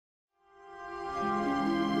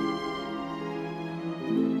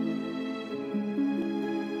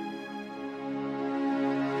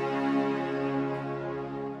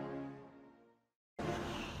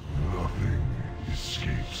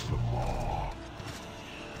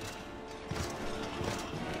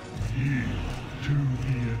Yield to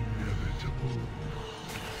the inevitable.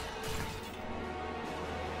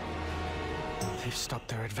 They've stopped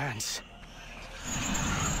their advance.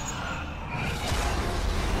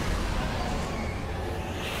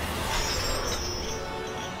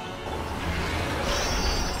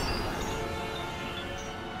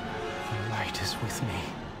 The light is with me,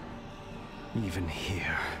 even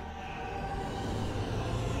here.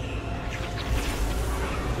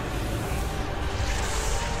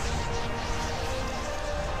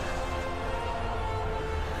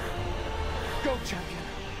 Go, champion!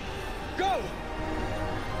 Go!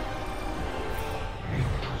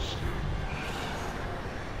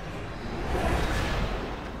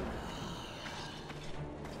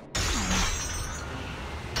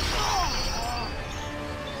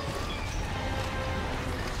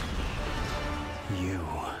 You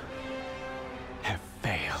have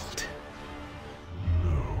failed.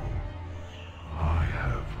 No. I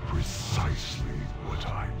have precisely what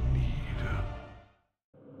I need.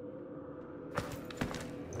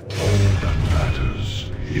 All that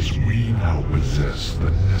matters is we now possess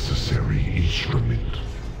the necessary instrument.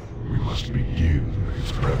 We must begin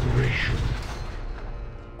its preparation.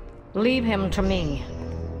 Leave him to me.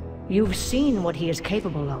 You've seen what he is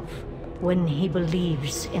capable of when he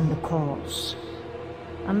believes in the cause.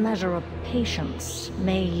 A measure of patience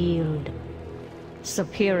may yield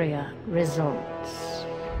superior results.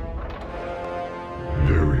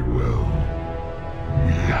 Very well.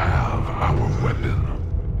 We have our weapon.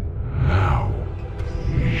 Now,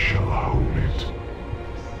 we shall hone it.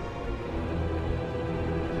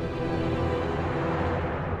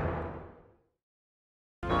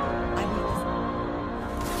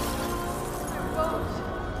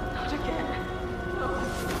 Not again. No.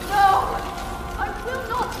 No! I will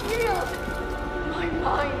not yield! My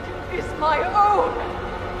mind is my own!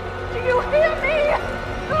 Do you hear me?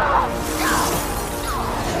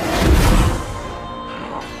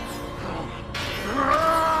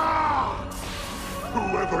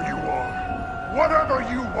 Whoever you are, whatever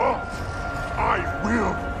you want, I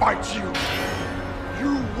will fight you.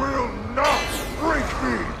 You will not break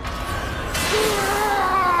me.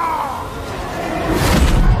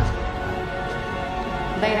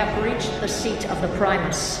 They have reached the seat of the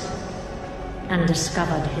Primus and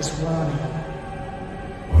discovered his warning.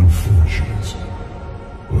 Unfortunate,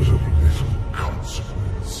 but of little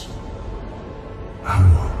consequence.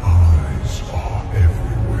 Our eyes are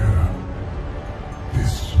everywhere.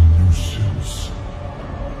 This nuisance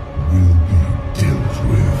will be dealt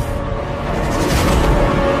with.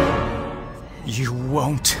 You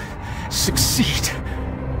won't succeed.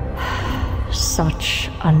 Such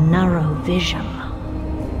a narrow vision.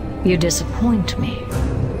 You disappoint me.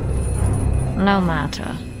 No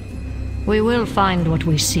matter. We will find what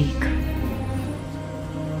we seek.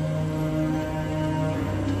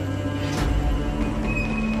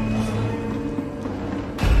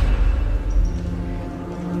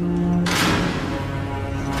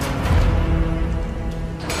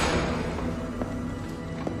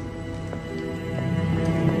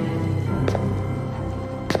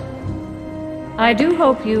 I do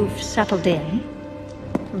hope you've settled in.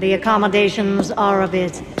 The accommodations are a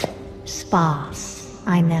bit sparse,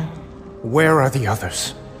 I know. Where are the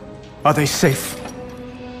others? Are they safe?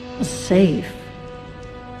 Safe?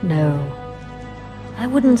 No. I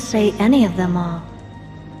wouldn't say any of them are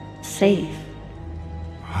safe.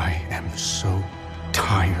 I am so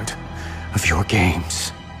tired of your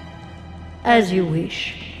games. As you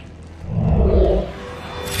wish.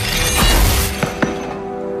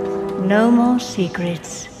 No more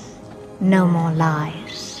secrets. No more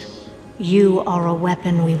lies. You are a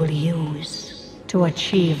weapon we will use to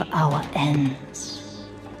achieve our ends.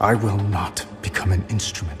 I will not become an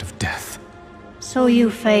instrument of death. So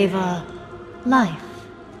you favor life?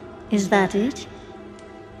 Is that it?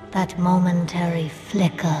 That momentary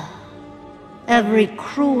flicker? Every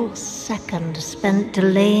cruel second spent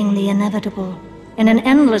delaying the inevitable in an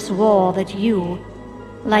endless war that you,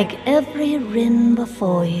 like every Rin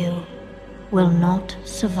before you, will not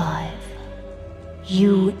survive.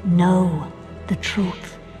 You know the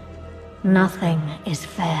truth. Nothing is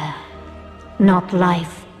fair. Not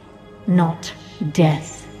life, not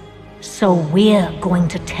death. So we're going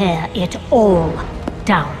to tear it all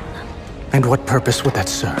down. And what purpose would that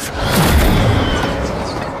serve?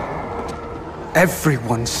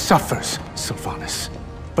 Everyone suffers, Sylvanas.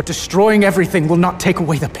 But destroying everything will not take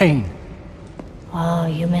away the pain. Oh,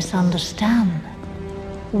 you misunderstand.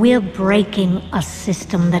 We're breaking a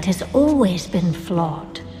system that has always been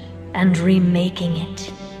flawed, and remaking it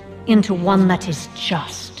into one that is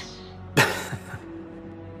just.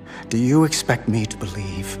 Do you expect me to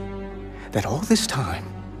believe that all this time,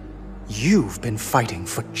 you've been fighting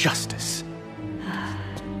for justice.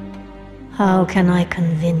 How can I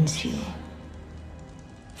convince you?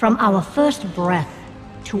 From our first breath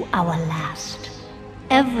to our last,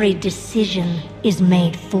 every decision is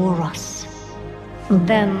made for us.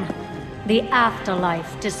 Then, the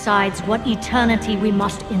afterlife decides what eternity we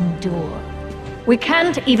must endure. We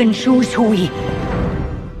can't even choose who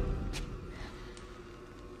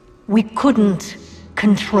we couldn't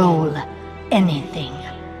control anything.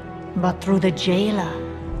 But through the jailer,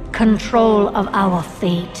 control of our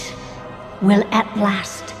fate will at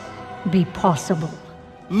last be possible.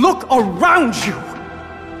 Look around you!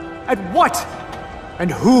 At what and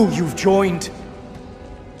who you've joined.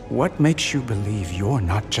 What makes you believe you're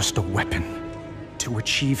not just a weapon to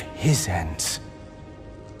achieve his ends?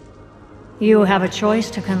 You have a choice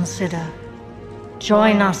to consider.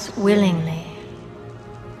 Join us willingly,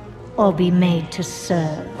 or be made to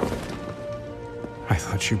serve. I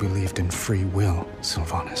thought you believed in free will,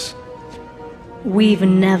 Sylvanas. We've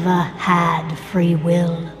never had free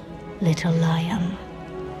will, little lion.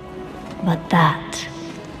 But that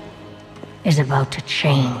is about to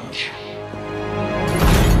change.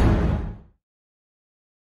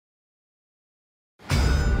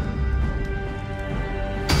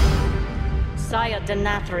 Sire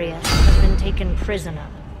Denathrius has been taken prisoner.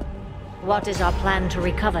 What is our plan to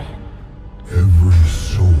recover him? Every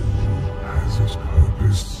soul has its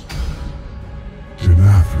purpose.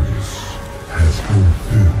 Denathrius has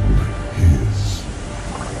fulfilled his.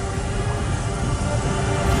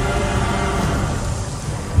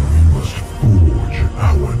 We must forge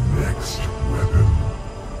our next weapon.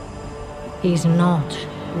 He's not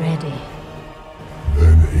ready.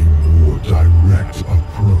 Then a more direct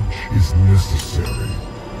approach is necessary.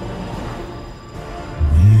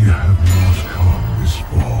 We have not come this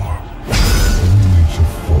far, only to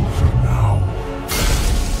falter now.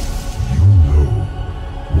 You know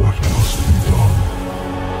what must be done.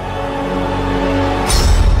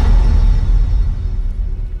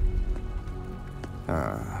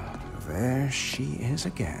 There she is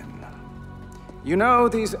again. You know,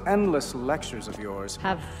 these endless lectures of yours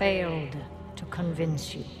Have failed to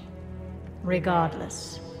convince you.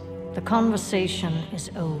 Regardless, the conversation is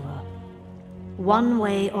over. One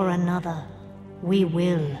way or another, we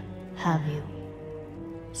will have you.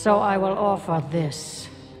 So I will offer this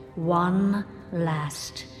one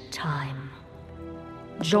last time.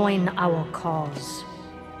 Join our cause,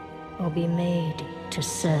 or be made to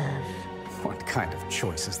serve. What kind of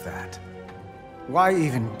choice is that? Why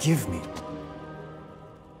even give me?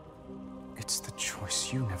 It's the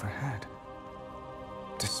choice you never had.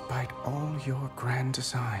 Despite all your grand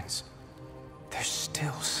designs, there's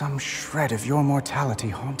still some shred of your mortality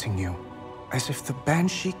haunting you. As if the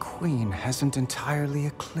Banshee Queen hasn't entirely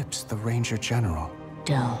eclipsed the Ranger General.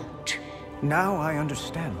 Don't. Now I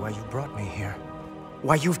understand why you brought me here.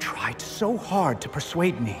 Why you've tried so hard to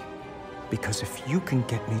persuade me. Because if you can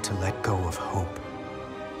get me to let go of hope,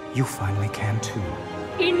 you finally can too.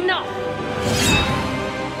 Enough!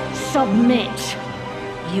 Submit!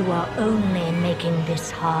 You are only making this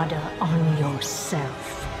harder on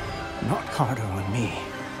yourself. Not harder on me.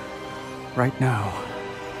 Right now,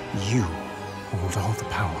 you hold all the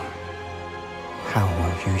power. How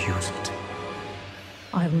will you use it?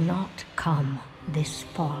 I've not come this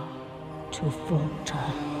far to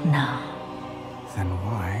falter now. Then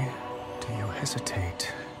why do you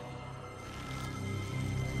hesitate?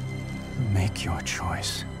 Make your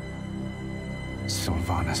choice,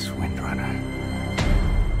 Sylvanas Windrunner.